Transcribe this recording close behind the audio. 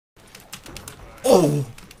Oh!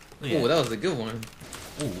 Oh, that was a good one.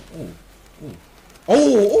 Oh, oh, oh.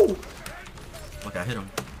 Oh, Look, I hit him.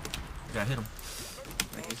 I hit him.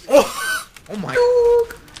 Nice. Oh! Oh my.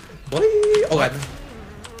 What? Oh god.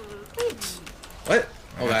 What?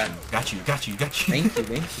 Oh god. Got you. Thank you,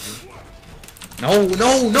 thank you. No,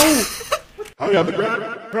 no, no! I got the grab.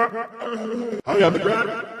 I got the grab.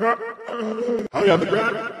 I got the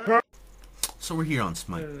grab. So we're here on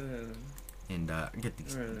Smite, and get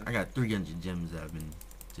these. I got 300 gems that I've been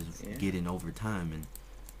just getting over time, and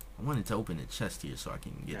I wanted to open a chest here so I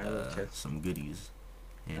can get some goodies.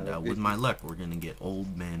 And with my luck, we're gonna get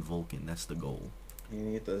Old Man Vulcan. That's the goal. You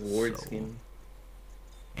need the ward skin.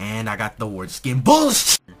 And I got the ward skin.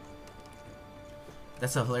 Bullshit!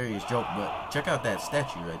 That's a hilarious joke, but check out that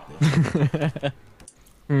statue right there.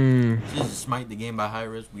 This is Smite the Game by High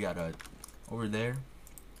Res. We got over there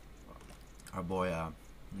our boy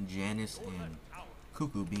Janice and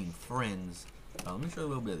Cuckoo being friends. Let me show you a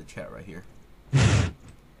little bit of the chat right here. You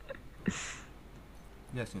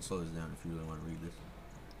guys can slow this down if you really want to read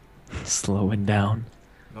this. Slowing down.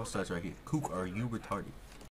 It all starts right here. Kook, are you retarded?